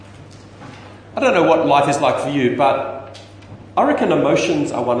I don't know what life is like for you, but I reckon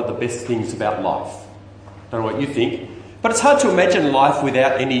emotions are one of the best things about life. I don't know what you think, but it's hard to imagine life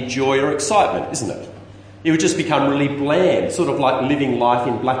without any joy or excitement, isn't it? It would just become really bland, sort of like living life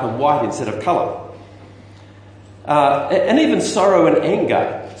in black and white instead of colour. And even sorrow and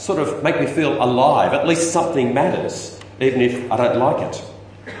anger sort of make me feel alive. At least something matters, even if I don't like it.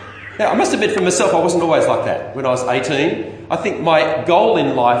 Now, I must admit for myself, I wasn't always like that. When I was 18, I think my goal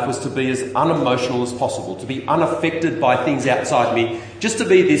in life was to be as unemotional as possible, to be unaffected by things outside me, just to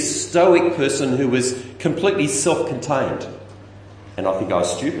be this stoic person who was completely self-contained. And I think I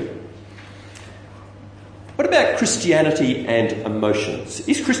was stupid. What about Christianity and emotions?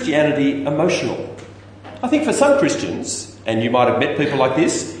 Is Christianity emotional? I think for some Christians, and you might have met people like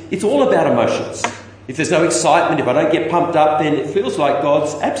this, it's all about emotions. If there's no excitement, if I don't get pumped up, then it feels like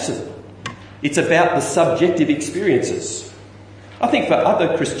God's absent. It's about the subjective experiences. I think for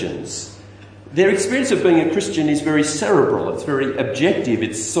other Christians, their experience of being a Christian is very cerebral, it's very objective,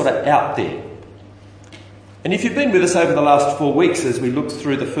 it's sort of out there. And if you've been with us over the last 4 weeks as we looked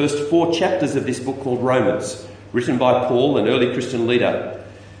through the first 4 chapters of this book called Romans, written by Paul, an early Christian leader,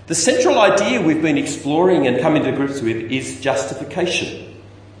 the central idea we've been exploring and coming to grips with is justification.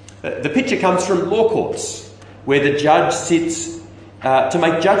 The picture comes from law courts, where the judge sits to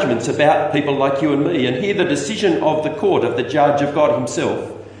make judgments about people like you and me, and hear the decision of the court, of the judge, of God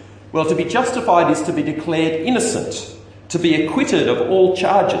himself. Well, to be justified is to be declared innocent, to be acquitted of all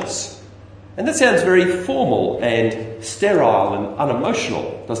charges. And that sounds very formal and sterile and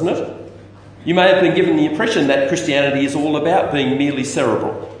unemotional, doesn't it? You may have been given the impression that Christianity is all about being merely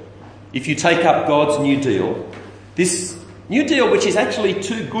cerebral. If you take up God's new deal, this new deal which is actually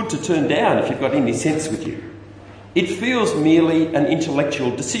too good to turn down if you've got any sense with you, it feels merely an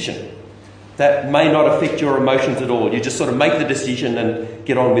intellectual decision that may not affect your emotions at all. You just sort of make the decision and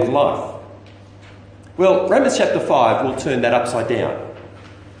get on with life. Well, Romans chapter 5 will turn that upside down.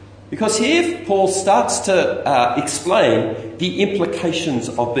 Because here Paul starts to explain the implications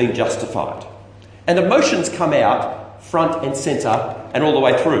of being justified. And emotions come out front and centre and all the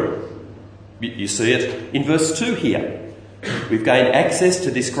way through. You see it in verse 2 here. We've gained access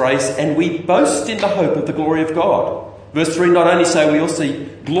to this grace and we boast in the hope of the glory of God. Verse 3, not only so, we also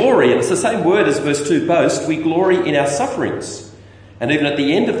glory, and it's the same word as verse 2, boast, we glory in our sufferings. And even at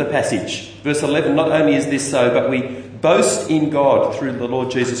the end of the passage, verse 11, not only is this so, but we boast in God through the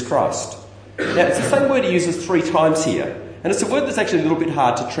Lord Jesus Christ. Now, it's the same word he uses 3 times here. And it's a word that's actually a little bit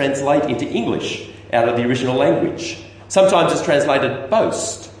hard to translate into English out of the original language. Sometimes it's translated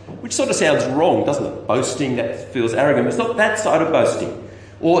boast, which sort of sounds wrong, doesn't it? Boasting, that feels arrogant. It's not that side of boasting.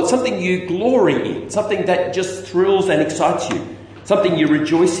 Or it's something you glory in, something that just thrills and excites you, something you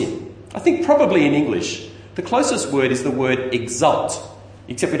rejoice in. I think probably in English, the closest word is the word exult,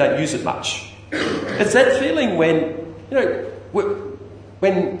 except we don't use it much. It's that feeling when,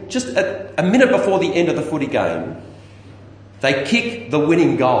 when just a minute before the end of the footy game, they kick the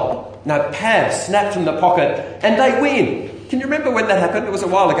winning goal. Pass, snap from the pocket, and they win. Can you remember when that happened? It was a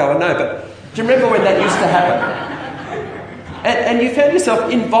while ago, I know, but do you remember when that used to happen? And you found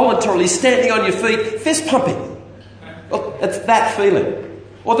yourself involuntarily standing on your feet, fist pumping. Well, it's that feeling.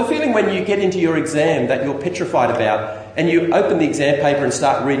 Or the feeling when you get into your exam that you're petrified about, and you open the exam paper and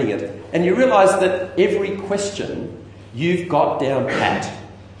start reading it, and you realise that every question you've got down pat.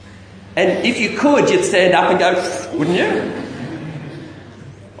 And if you could, you'd stand up and go, wouldn't you?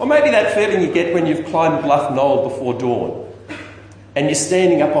 Or maybe that feeling you get when you've climbed Bluff Knoll before dawn, and you're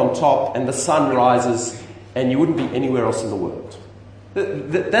standing up on top and the sun rises and you wouldn't be anywhere else in the world.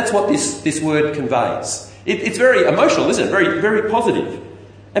 That's what this word conveys. It's very emotional, isn't it? Very, very positive.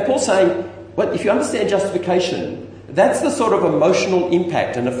 And Paul's saying, well, if you understand justification, that's the sort of emotional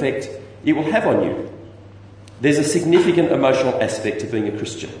impact and effect it will have on you. There's a significant emotional aspect to being a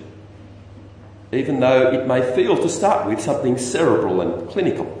Christian, even though it may feel to start with something cerebral and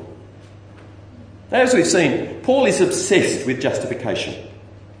clinical. Now, as we've seen, Paul is obsessed with justification.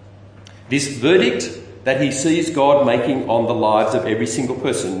 This verdict that he sees God making on the lives of every single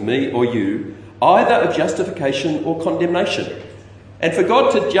person, me or you, either of justification or condemnation. And for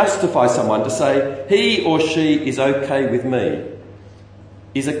God to justify someone, to say he or she is okay with me,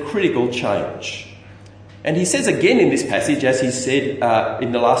 is a critical change. And he says again in this passage, as he said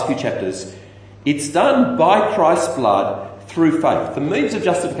in the last few chapters, it's done by Christ's blood through faith. The means of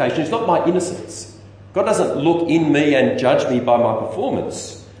justification is not my innocence. God doesn't look in me and judge me by my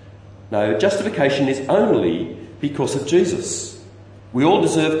performance. No, justification is only because of Jesus. We all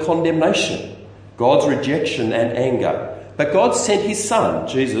deserve condemnation, God's rejection and anger. But God sent his Son,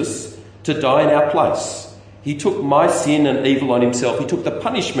 Jesus, to die in our place. He took my sin and evil on himself. He took the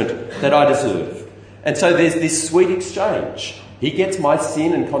punishment that I deserve. And so there's this sweet exchange. He gets my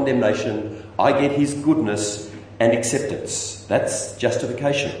sin and condemnation. I get his goodness and acceptance. That's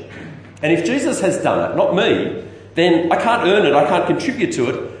justification. And if Jesus has done it, not me, then I can't earn it. I can't contribute to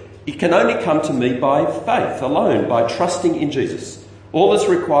it. It can only come to me by faith alone, by trusting in Jesus. All that's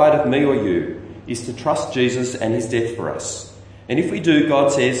required of me or you is to trust Jesus and his death for us. And if we do,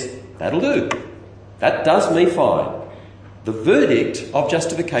 God says, that'll do. That does me fine. The verdict of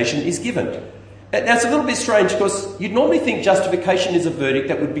justification is given. Now, it's a little bit strange because you'd normally think justification is a verdict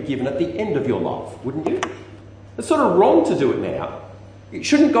that would be given at the end of your life, wouldn't you? It's sort of wrong to do it now.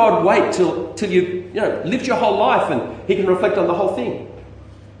 Shouldn't God wait till you lived your whole life and he can reflect on the whole thing?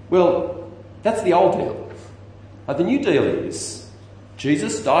 Well, that's the old deal. The new deal is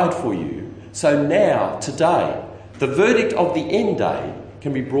Jesus died for you, so now, today, the verdict of the end day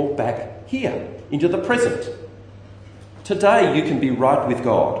can be brought back here, into the present. Today you can be right with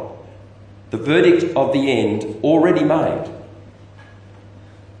God. The verdict of the end already made.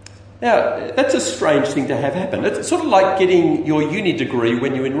 Now, that's a strange thing to have happen. It's sort of like getting your uni degree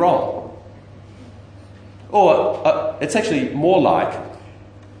when you enrol. Or it's actually more like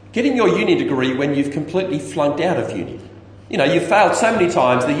getting your uni degree when you've completely flunked out of uni. You know, you've failed so many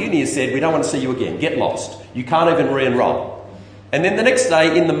times, the uni has said, we don't want to see you again, get lost. You can't even re-enroll. And then the next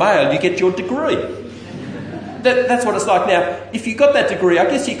day in the mail, you get your degree. That's what it's like now. If you got that degree, I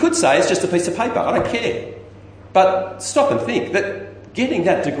guess you could say it's just a piece of paper. I don't care. But stop and think that getting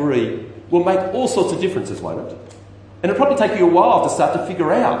that degree will make all sorts of differences, won't it? And it'll probably take you a while to start to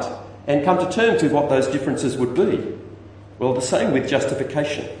figure out and come to terms with what those differences would be. Well, the same with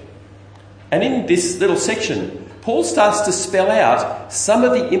justification. And in this little section, Paul starts to spell out some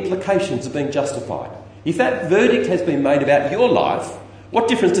of the implications of being justified. If that verdict has been made about your life, what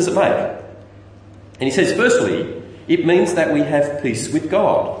difference does it make? And he says, firstly, it means that we have peace with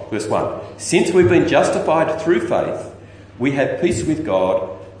God. Verse 1. Since we've been justified through faith, we have peace with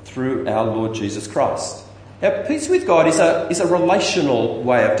God through our Lord Jesus Christ. Now, peace with God is a relational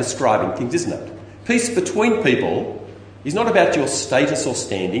way of describing things, isn't it? Peace between people is not about your status or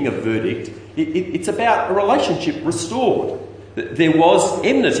standing, a verdict. It's about a relationship restored. There was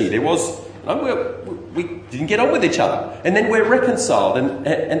enmity. We didn't get on with each other. And then we're reconciled and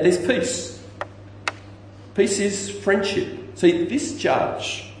there's peace. Peace is friendship. See, this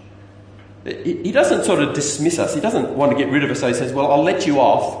judge, he doesn't sort of dismiss us. He doesn't want to get rid of us. So he says, well, I'll let you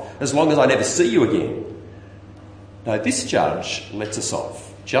off as long as I never see you again. No, this judge lets us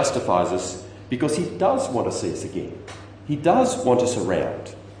off, justifies us, because he does want to see us again. He does want us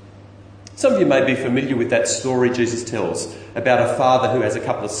around. Some of you may be familiar with that story Jesus tells about a father who has a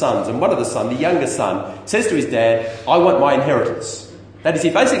couple of sons, and one of the sons, the younger son, says to his dad, I want my inheritance. That is, he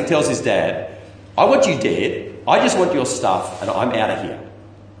basically tells his dad, I want you dead, I just want your stuff, and I'm out of here.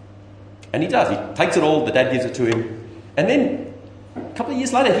 And he does. He takes it all, the dad gives it to him, and then a couple of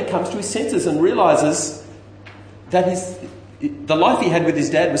years later he comes to his senses and realises that the life he had with his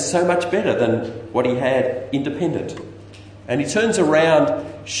dad was so much better than what he had independent. And he turns around,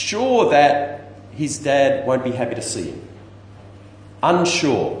 sure that his dad won't be happy to see him.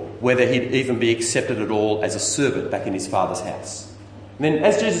 Unsure whether he'd even be accepted at all as a servant back in his father's house. And then,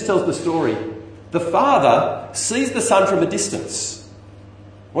 as Jesus tells the story, the father sees the son from a distance.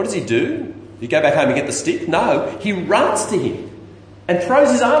 What does he do? You go back home and get the stick? No, he runs to him and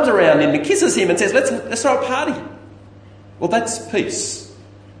throws his arms around him and kisses him and says, let's throw a party. Well, that's peace.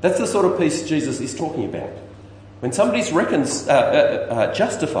 That's the sort of peace Jesus is talking about. When somebody's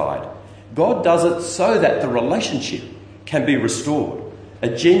justified, God does it so that the relationship can be restored, a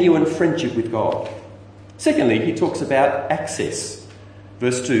genuine friendship with God. Secondly, he talks about access.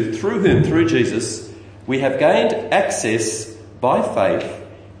 Verse 2, through whom, through Jesus, we have gained access by faith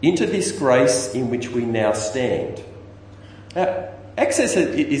into this grace in which we now stand. Now, access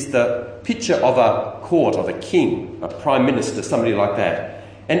is the picture of a court, of a king, a prime minister, somebody like that.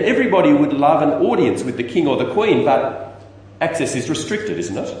 And everybody would love an audience with the king or the queen, but access is restricted,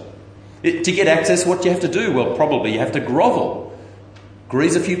 isn't it? To get access, what do you have to do? Well, probably you have to grovel,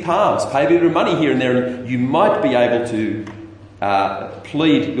 grease a few palms, pay a bit of money here and there, and you might be able to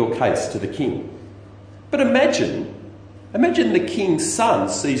plead your case to the king. But imagine the king's son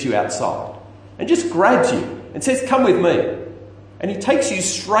sees you outside and just grabs you and says, come with me. And he takes you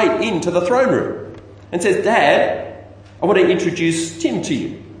straight into the throne room and says, Dad, I want to introduce Tim to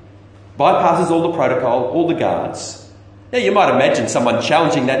you. Bypasses all the protocol, all the guards. Now, you might imagine someone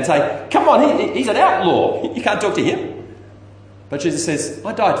challenging that and say, come on, he's an outlaw. You can't talk to him. But Jesus says,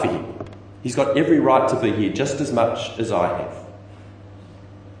 I died for him. He's got every right to be here just as much as I have.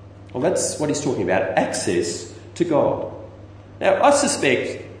 Well, that's what he's talking about, access to God. Now, I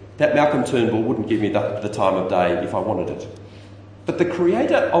suspect that Malcolm Turnbull wouldn't give me the time of day if I wanted it. But the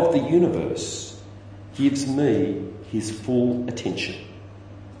creator of the universe gives me his full attention.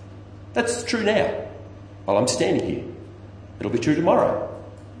 That's true now, while I'm standing here. It'll be true tomorrow.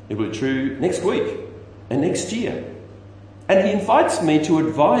 It will be true next week and next year. And he invites me to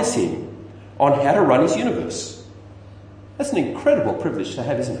advise him on how to run his universe. That's an incredible privilege to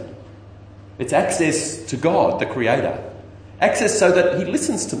have, isn't it? It's access to God, the Creator. Access so that he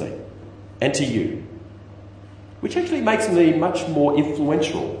listens to me and to you. Which actually makes me much more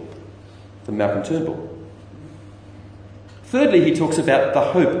influential than Malcolm Turnbull. Thirdly, he talks about the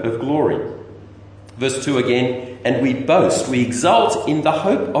hope of glory. Verse 2 again, and we boast, we exult in the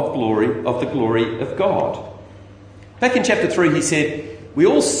hope of the glory of God. Back in chapter 3 he said, we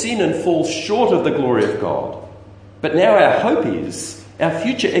all sin and fall short of the glory of God. But now our hope is, our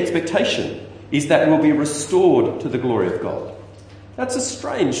future expectation is that we'll be restored to the glory of God. That's a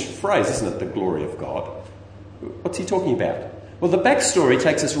strange phrase, isn't it, the glory of God? What's he talking about? Well, the backstory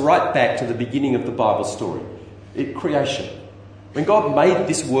takes us right back to the beginning of the Bible story, creation. When God made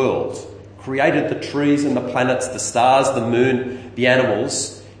this world, created the trees and the planets, the stars, the moon, the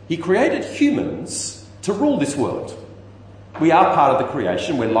animals, he created humans to rule this world. We are part of the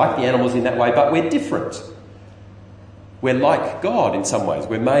creation, we're like the animals in that way, but we're different. We're like God in some ways,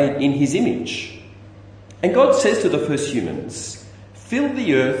 we're made in his image. And God says to the first humans, fill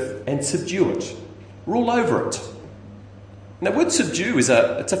the earth and subdue it, rule over it. And the word subdue it's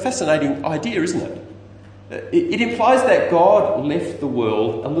a fascinating idea, isn't it? It implies that God left the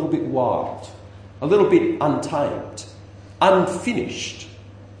world a little bit wild, a little bit untamed, unfinished.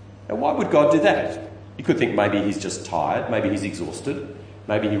 Now, why would God do that? You could think maybe he's just tired, maybe he's exhausted,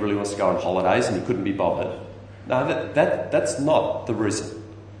 maybe he really wants to go on holidays and he couldn't be bothered. No, that's not the reason.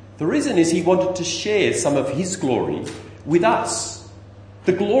 The reason is he wanted to share some of his glory with us.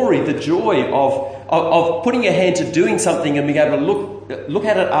 The glory, the joy of putting your hand to doing something and being able to look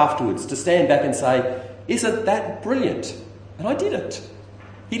at it afterwards, to stand back and say, isn't that brilliant? And I did it.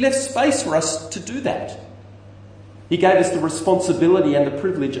 He left space for us to do that. He gave us the responsibility and the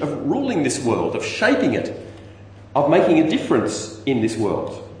privilege of ruling this world, of shaping it, of making a difference in this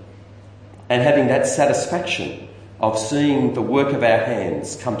world, and having that satisfaction of seeing the work of our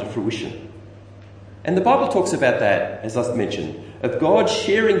hands come to fruition. And the Bible talks about that, as I mentioned, of God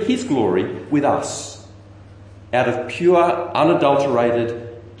sharing his glory with us out of pure,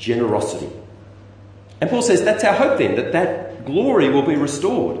 unadulterated generosity. And Paul says that's our hope then, that glory will be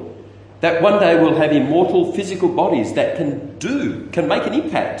restored. That one day we'll have immortal physical bodies that can make an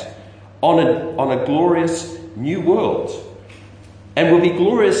impact on a glorious new world. And will be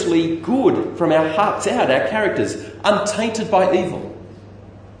gloriously good from our hearts out, our characters, untainted by evil.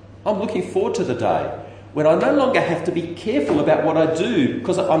 I'm looking forward to the day when I no longer have to be careful about what I do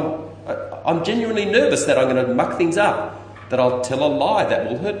because I'm genuinely nervous that I'm going to muck things up, that I'll tell a lie that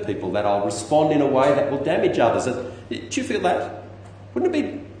will hurt people, that I'll respond in a way that will damage others. Do you feel that? Wouldn't it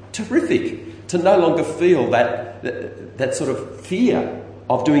be terrific to no longer feel that sort of fear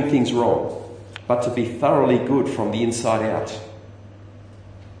of doing things wrong, but to be thoroughly good from the inside out?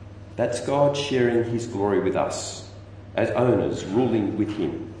 That's God sharing his glory with us as owners, ruling with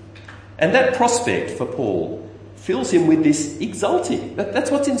him. And that prospect for Paul fills him with this exulting. That's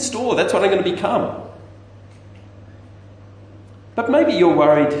what's in store. That's what I'm going to become. But maybe you're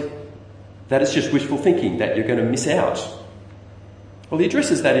worried that it's just wishful thinking, that you're going to miss out. Well, he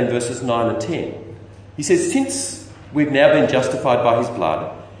addresses that in verses 9 and 10. He says, since we've now been justified by his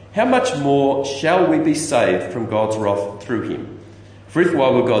blood, how much more shall we be saved from God's wrath through him? For if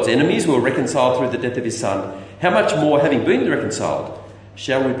while we're God's enemies, we were reconciled through the death of his Son, how much more, having been reconciled,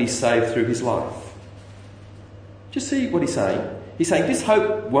 shall we be saved through his life? Just see what he's saying. He's saying this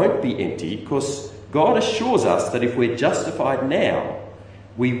hope won't be empty because God assures us that if we're justified now,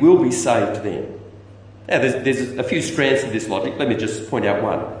 we will be saved then. Now, there's a few strands to this logic. Let me just point out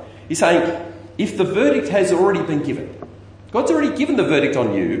one. He's saying, if the verdict has already been given, God's already given the verdict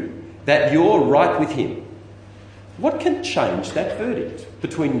on you that you're right with him, what can change that verdict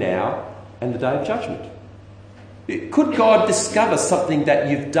between now and the day of judgment? Could God discover something that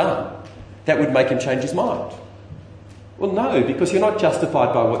you've done that would make him change his mind? Well, no, because you're not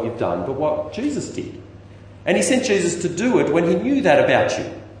justified by what you've done, but what Jesus did. And he sent Jesus to do it when he knew that about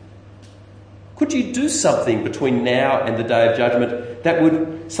you. Could you do something between now and the day of judgment that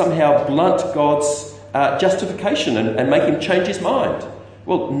would somehow blunt God's justification and make him change his mind?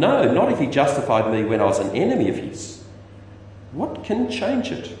 Well, no, not if he justified me when I was an enemy of his. What can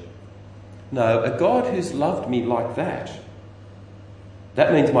change it? No, a God who's loved me like that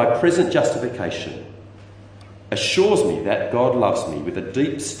That means my present justification assures me that God loves me with a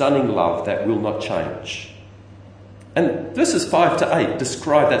deep, stunning love that will not change. And verses 5 to 8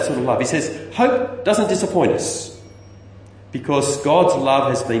 describe that sort of love. He says, hope doesn't disappoint us because God's love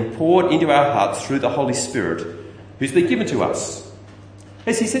has been poured into our hearts through the Holy Spirit who's been given to us.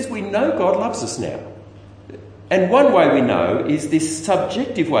 As he says, we know God loves us now. And one way we know is this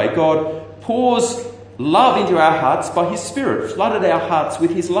subjective way. God pours love into our hearts by his Spirit, flooded our hearts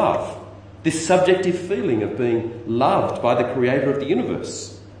with his love. This subjective feeling of being loved by the creator of the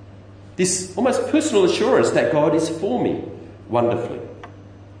universe. This almost personal assurance that God is for me wonderfully.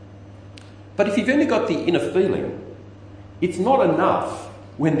 But if you've only got the inner feeling, it's not enough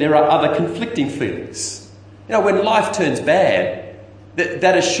when there are other conflicting feelings. You know, when life turns bad,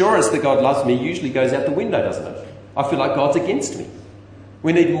 that assurance that God loves me usually goes out the window, doesn't it? I feel like God's against me.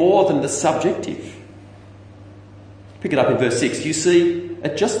 We need more than the subjective. Pick it up in verse 6. You see,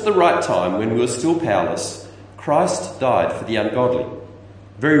 at just the right time, when we were still powerless, Christ died for the ungodly.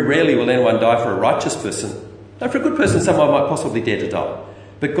 Very rarely will anyone die for a righteous person. Now, for a good person, someone might possibly dare to die.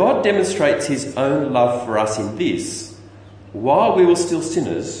 But God demonstrates his own love for us in this. While we were still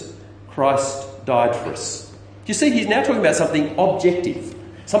sinners, Christ died for us. Do you see, he's now talking about something objective,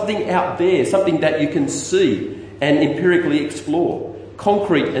 something out there, something that you can see and empirically explore,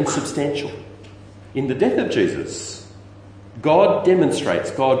 concrete and substantial. In the death of Jesus, God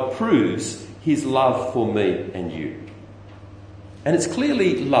demonstrates, God proves his love for me and you. And it's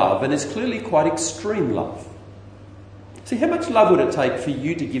clearly love, and it's clearly quite extreme love. See, how much love would it take for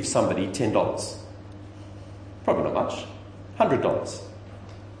you to give somebody $10? Probably not much. $100.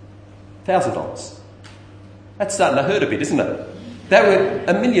 $1,000. That's starting to hurt a bit, isn't it? That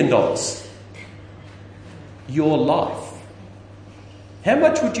were $1 million. Your life. How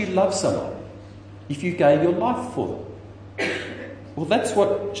much would you love someone if you gave your life for them? Well, that's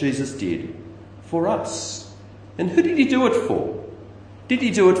what Jesus did for us. And who did he do it for? Did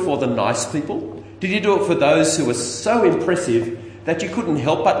he do it for the nice people? Did he do it for those who were so impressive that you couldn't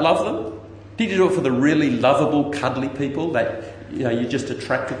help but love them? Did he do it for the really lovable, cuddly people that you're just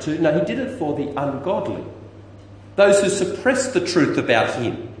attracted to? No, he did it for the ungodly. Those who suppressed the truth about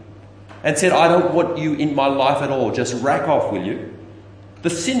him and said, I don't want you in my life at all, just rack off, will you? The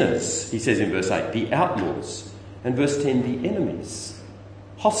sinners, he says in verse 8, the outlaws. And verse 10, the enemies,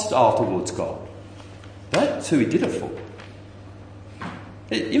 hostile towards God. That's who he did it for.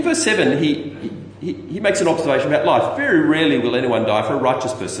 In verse 7, he makes an observation about life. Very rarely will anyone die for a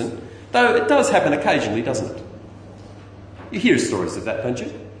righteous person, though it does happen occasionally, doesn't it? You hear stories of that, don't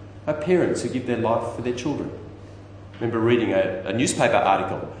you? Parents who give their life for their children. I remember reading a newspaper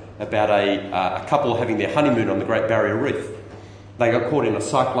article about a couple having their honeymoon on the Great Barrier Reef. They got caught in a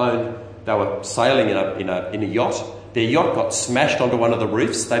cyclone. They were sailing in a yacht. Their yacht got smashed onto one of the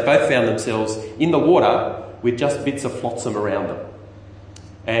reefs. They both found themselves in the water with just bits of flotsam around them.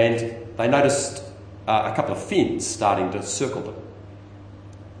 And they noticed a couple of fins starting to circle them.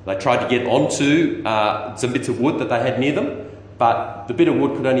 They tried to get onto some bits of wood that they had near them, but the bit of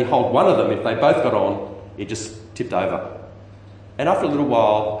wood could only hold one of them. If they both got on, it just tipped over. And after a little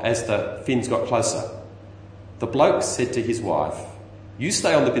while, as the fins got closer, the bloke said to his wife, you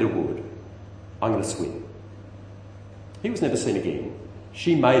stay on the bit of wood, I'm going to swim. He was never seen again.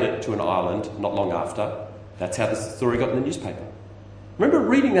 She made it to an island not long after. That's how the story got in the newspaper. I remember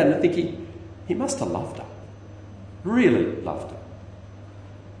reading that and thinking, he must have loved her. Really loved her.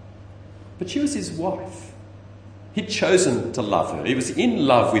 But she was his wife. He'd chosen to love her. He was in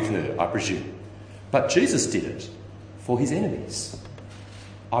love with her, I presume. But Jesus did it for his enemies.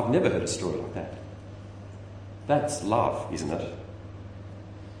 I've never heard a story like that. That's love, isn't it?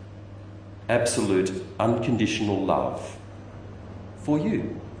 Absolute, unconditional love for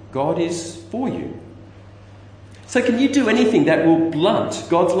you. God is for you. So can you do anything that will blunt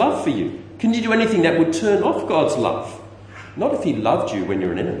God's love for you? Can you do anything that would turn off God's love? Not if he loved you when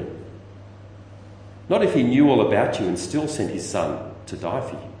you're an enemy. Not if he knew all about you and still sent his son to die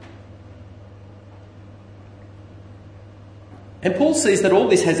for you. And Paul sees that all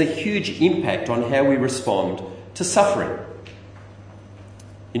this has a huge impact on how we respond to suffering.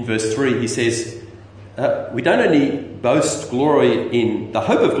 In verse 3 he says, we don't only boast glory in the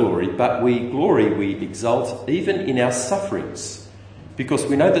hope of glory, but we exult even in our sufferings, because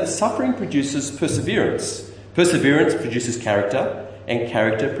we know that suffering produces perseverance. Perseverance produces character, and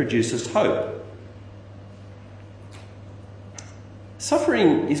character produces hope.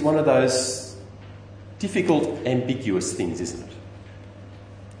 Suffering is one of those difficult, ambiguous things, isn't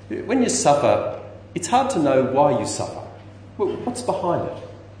it? When you suffer, it's hard to know why you suffer. What's behind it?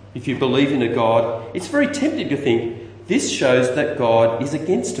 If you believe in a God, it's very tempting to think this shows that God is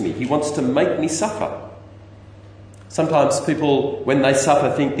against me. He wants to make me suffer. Sometimes people, when they suffer,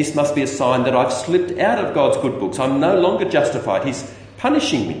 think this must be a sign that I've slipped out of God's good books. I'm no longer justified. He's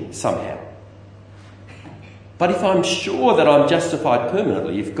punishing me somehow. But if I'm sure that I'm justified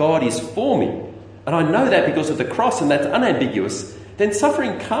permanently, if God is for me, and I know that because of the cross and that's unambiguous, then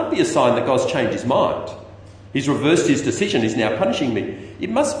suffering can't be a sign that God's changed his mind. He's reversed his decision, he's now punishing me. It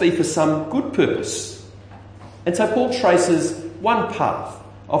must be for some good purpose. And so Paul traces one path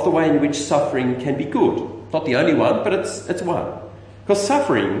of the way in which suffering can be good. Not the only one, but it's one. Because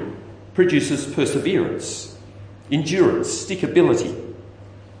suffering produces perseverance, endurance, stickability.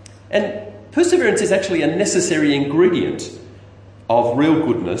 And perseverance is actually a necessary ingredient of real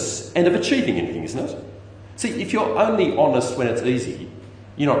goodness and of achieving anything, isn't it? See, if you're only honest when it's easy,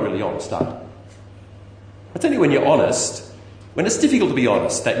 you're not really honest, are you? It's only when you're honest, when it's difficult to be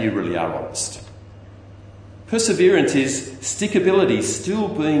honest, that you really are honest. Perseverance is stickability, still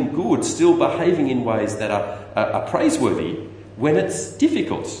being good, still behaving in ways that are praiseworthy when it's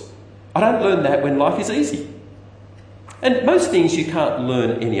difficult. I don't learn that when life is easy. And most things you can't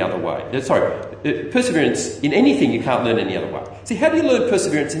learn any other way. Perseverance in anything you can't learn any other way. See, how do you learn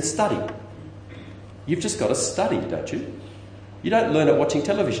perseverance in study? You've just got to study, don't you? You don't learn it watching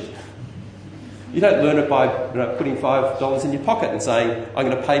television. You don't learn it by putting $5 in your pocket and saying, I'm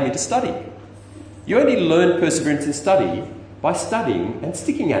going to pay me to study. You only learn perseverance in study by studying and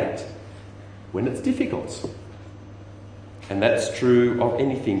sticking at it when it's difficult. And that's true of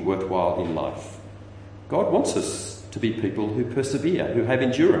anything worthwhile in life. God wants us to be people who persevere, who have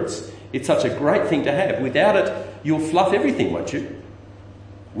endurance. It's such a great thing to have. Without it, you'll fluff everything, won't you?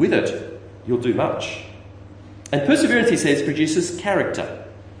 With it, you'll do much. And perseverance, he says, produces character,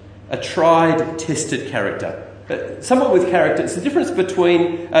 a tried, tested character. Someone with character, it's the difference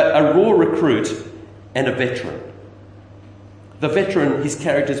between a raw recruit and a veteran. The veteran, his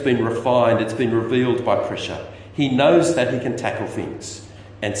character's been refined, it's been revealed by pressure. He knows that he can tackle things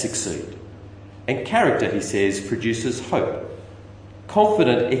and succeed. And character, he says, produces hope,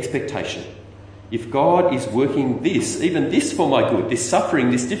 confident expectation. If God is working this, even this for my good, this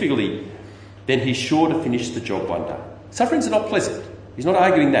suffering, this difficulty, then he's sure to finish the job one day. Sufferings are not pleasant. He's not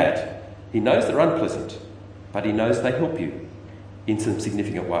arguing that. He knows they're unpleasant, but he knows they help you in some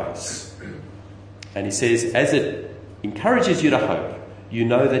significant ways. And he says, as it encourages you to hope, you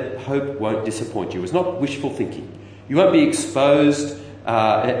know that hope won't disappoint you. It's not wishful thinking. You won't be exposed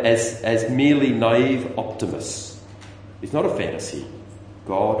as merely naive optimists. It's not a fantasy.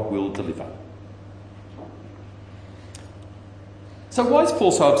 God will deliver. So why is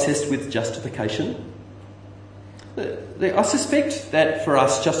Paul so obsessed with justification? I suspect that for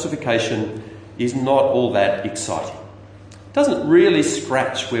us, justification is not all that exciting. It doesn't really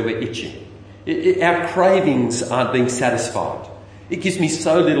scratch where we're itching. Our cravings aren't being satisfied. It gives me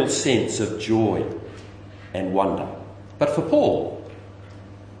so little sense of joy and wonder. But for Paul,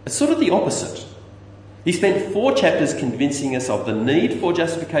 it's sort of the opposite. He spent 4 chapters convincing us of the need for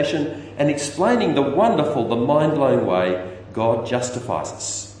justification and explaining the wonderful, the mind-blowing way God justifies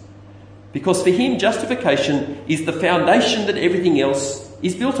us. Because for him, justification is the foundation that everything else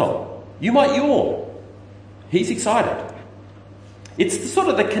is built on. You might yawn. He's excited. It's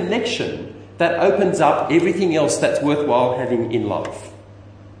the connection that opens up everything else that's worthwhile having in life.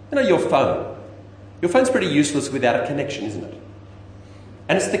 You know, your phone. Your phone's pretty useless without a connection, isn't it?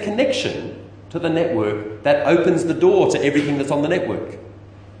 And it's the connection to the network that opens the door to everything that's on the network.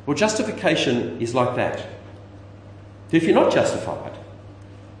 Well, justification is like that. If you're not justified,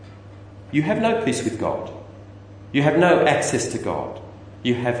 you have no peace with God. You have no access to God.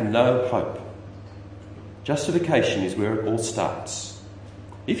 You have no hope. Justification is where it all starts.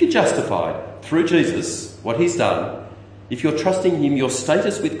 If you're justified through Jesus, what he's done, if you're trusting him, your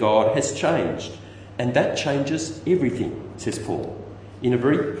status with God has changed. And that changes everything, says Paul, in a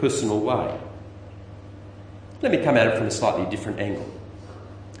very personal way. Let me come at it from a slightly different angle.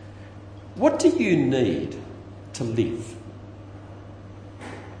 What do you need to live?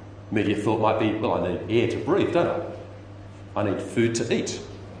 Immediate thought might be, well, I need air to breathe, don't I? I need food to eat.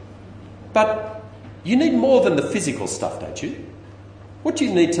 But you need more than the physical stuff, don't you? What do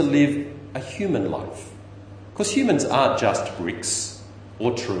you need to live a human life? Because humans aren't just bricks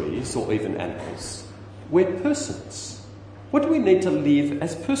or trees or even animals. We're persons. What do we need to live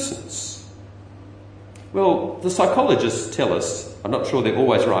as persons? Well, the psychologists tell us, I'm not sure they're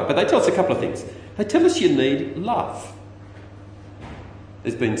always right, but they tell us a couple of things. They tell us you need love.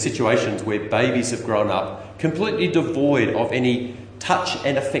 There's been situations where babies have grown up completely devoid of any touch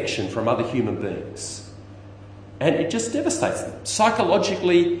and affection from other human beings. And it just devastates them.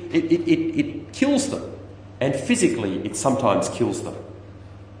 Psychologically, it kills them. and physically it sometimes kills them.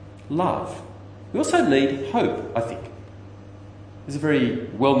 Love. We also need hope, I think. There's a very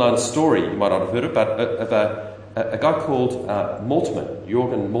well-known story, you might not have heard of, but of a guy called Moltmann,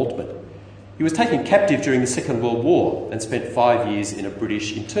 Jürgen Moltmann. He was taken captive during the Second World War and spent 5 years in a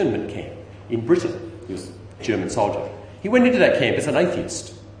British internment camp in Britain. He was a German soldier. He went into that camp as an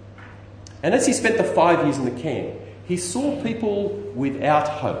atheist. And as he spent the 5 years in the camp, he saw people without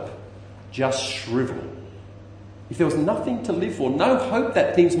hope just shrivel. If there was nothing to live for, no hope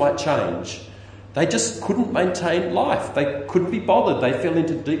that things might change, they just couldn't maintain life. They couldn't be bothered. They fell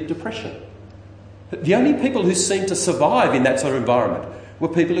into deep depression. The only people who seemed to survive in that sort of environment were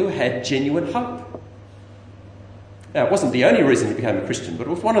people who had genuine hope. Now, it wasn't the only reason he became a Christian, but it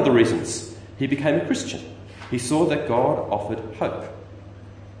was one of the reasons he became a Christian. He saw that God offered hope.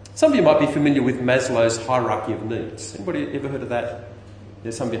 Some of you might be familiar with Maslow's hierarchy of needs. Anybody ever heard of that?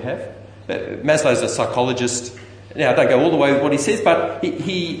 Yeah, some of you have. Maslow's a psychologist. Now, I don't go all the way with what he says, but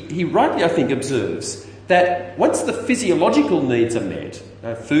he rightly, I think, observes that once the physiological needs are met,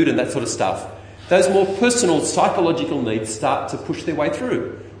 food and that sort of stuff, those more personal psychological needs start to push their way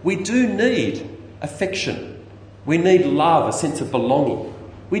through. We do need affection. We need love, a sense of belonging.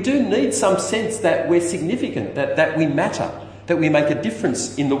 We do need some sense that we're significant, that we matter, that we make a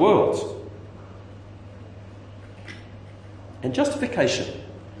difference in the world. And justification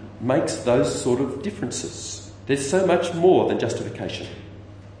makes those sort of differences. There's so much more than justification.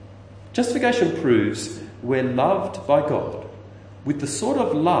 Justification proves we're loved by God with the sort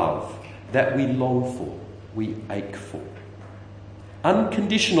of love that we long for, we ache for.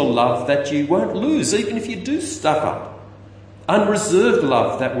 Unconditional love that you won't lose even if you do stuff up. Unreserved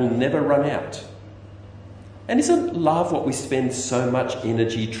love that will never run out. And isn't love what we spend so much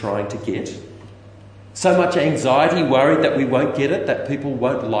energy trying to get? So much anxiety, worried that we won't get it, that people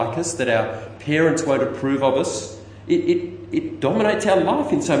won't like us, that our parents won't approve of us. It dominates our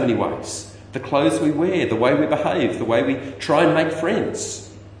life in so many ways. The clothes we wear, the way we behave, the way we try and make friends.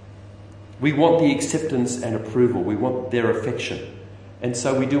 We want the acceptance and approval. We want their affection. And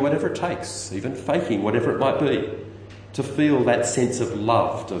so we do whatever it takes, even faking whatever it might be, to feel that sense of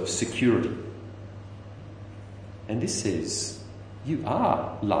loved, of security. And this says, you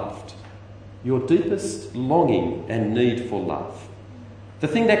are loved. Your deepest longing and need for love. The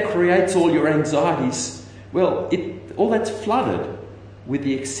thing that creates all your anxieties, well, all that's flooded with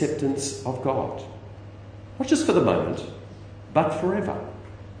the acceptance of God. Not just for the moment, but forever.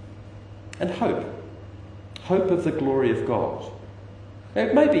 And hope. Hope of the glory of God. Now,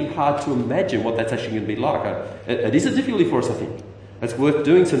 it may be hard to imagine what that's actually going to be like. It is a difficulty for us, I think. It's worth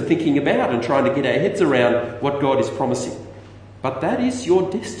doing some thinking about and trying to get our heads around what God is promising. But that is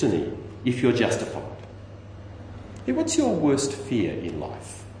your destiny if you're justified. Hey, what's your worst fear in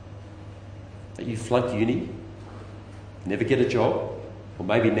life? That you flunk uni, never get a job, or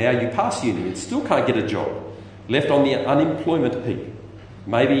maybe now you pass uni and still can't get a job, left on the unemployment heap,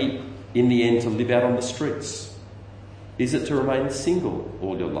 maybe in the end to live out on the streets? Is it to remain single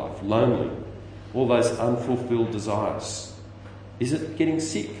all your life, lonely, all those unfulfilled desires? Is it getting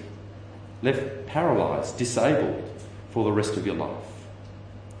sick, left paralysed, disabled for the rest of your life,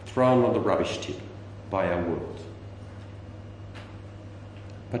 thrown on the rubbish tip by our world?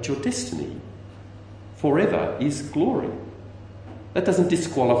 But your destiny forever is glory. That doesn't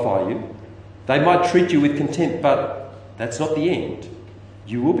disqualify you. They might treat you with contempt, but that's not the end.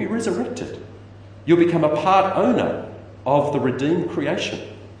 You will be resurrected. You'll become a part owner of the redeemed creation.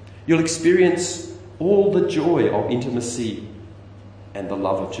 You'll experience all the joy of intimacy and the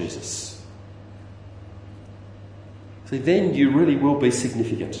love of Jesus. See, then you really will be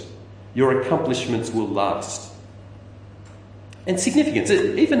significant. Your accomplishments will last. And significance,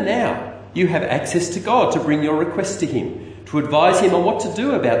 even now, you have access to God to bring your requests to Him, to advise Him on what to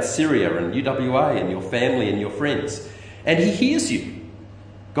do about Syria and UWA and your family and your friends. And He hears you.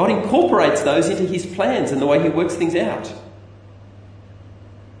 God incorporates those into His plans and the way He works things out.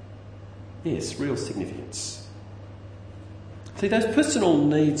 Yes, real significance. See, those personal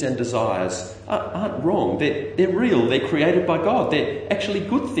needs and desires aren't wrong. They're real. They're created by God. They're actually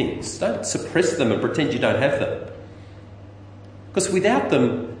good things. Don't suppress them and pretend you don't have them. Because without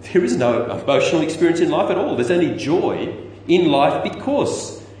them, there is no emotional experience in life at all. There's only joy in life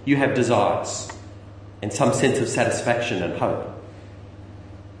because you have desires and some sense of satisfaction and hope.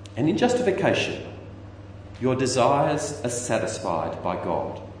 And in justification, your desires are satisfied by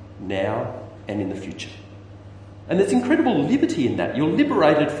God now and in the future. And there's incredible liberty in that. You're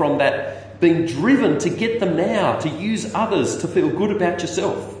liberated from that being driven to get them now, to use others, to feel good about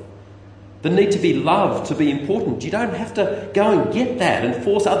yourself. The need to be loved, to be important. You don't have to go and get that and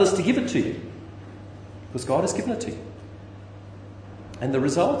force others to give it to you. because God has given it to you. And the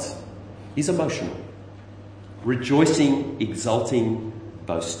result is emotional. Rejoicing, exulting,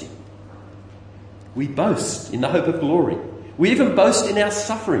 boasting. We boast in the hope of glory. We even boast in our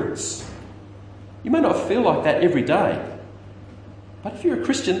sufferings. You may not feel like that every day, but if you're a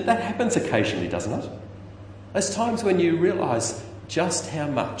Christian, that happens occasionally, doesn't it? There's times when you realise just how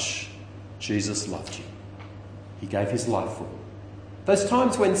much Jesus loved you. He gave his life for you. Those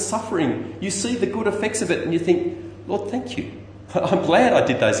times when suffering, you see the good effects of it and you think, Lord, thank you. I'm glad I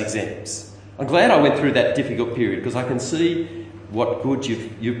did those exams. I'm glad I went through that difficult period because I can see what good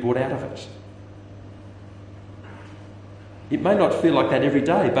you've brought out of it. It may not feel like that every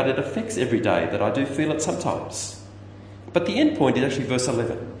day, but it affects every day that I do feel it sometimes. But the end point is actually verse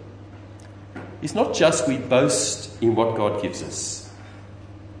 11. It's not just we boast in what God gives us.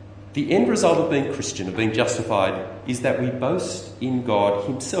 The end result of being Christian, of being justified, is that we boast in God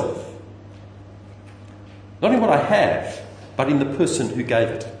himself. Not in what I have, but in the person who gave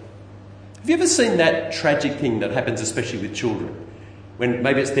it. Have you ever seen that tragic thing that happens especially with children? When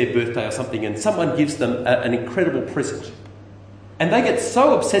maybe it's their birthday or something and someone gives them an incredible present. And they get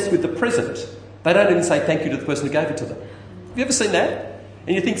so obsessed with the present, they don't even say thank you to the person who gave it to them. Have you ever seen that?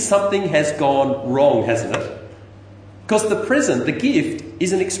 And you think something has gone wrong, hasn't it? Because the present, the gift,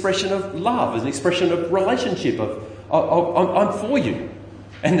 is an expression of love, is an expression of relationship, of I'm for you.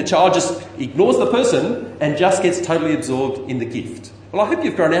 And the child just ignores the person and just gets totally absorbed in the gift. Well, I hope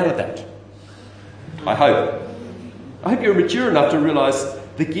you've grown out of that. I hope you're mature enough to realise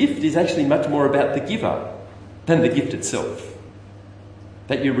the gift is actually much more about the giver than the gift itself.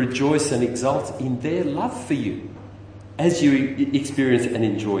 That you rejoice and exult in their love for you as you experience and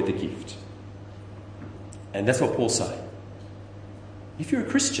enjoy the gift. And that's what Paul's saying. If you're a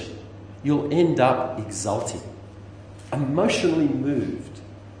Christian, you'll end up exulting, emotionally moved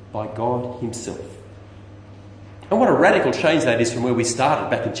by God himself. And what a radical change that is from where we started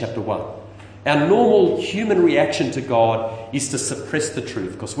back in chapter 1. Our normal human reaction to God is to suppress the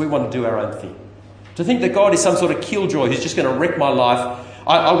truth because we want to do our own thing. To think that God is some sort of killjoy who's just going to wreck my life.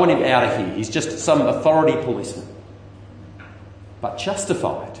 I want him out of here. He's just some authority policeman. But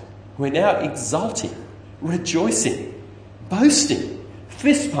justified, we're now exulting, rejoicing, boasting,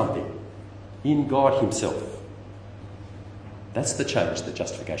 fist pumping in God himself. That's the change that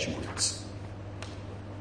justification brings.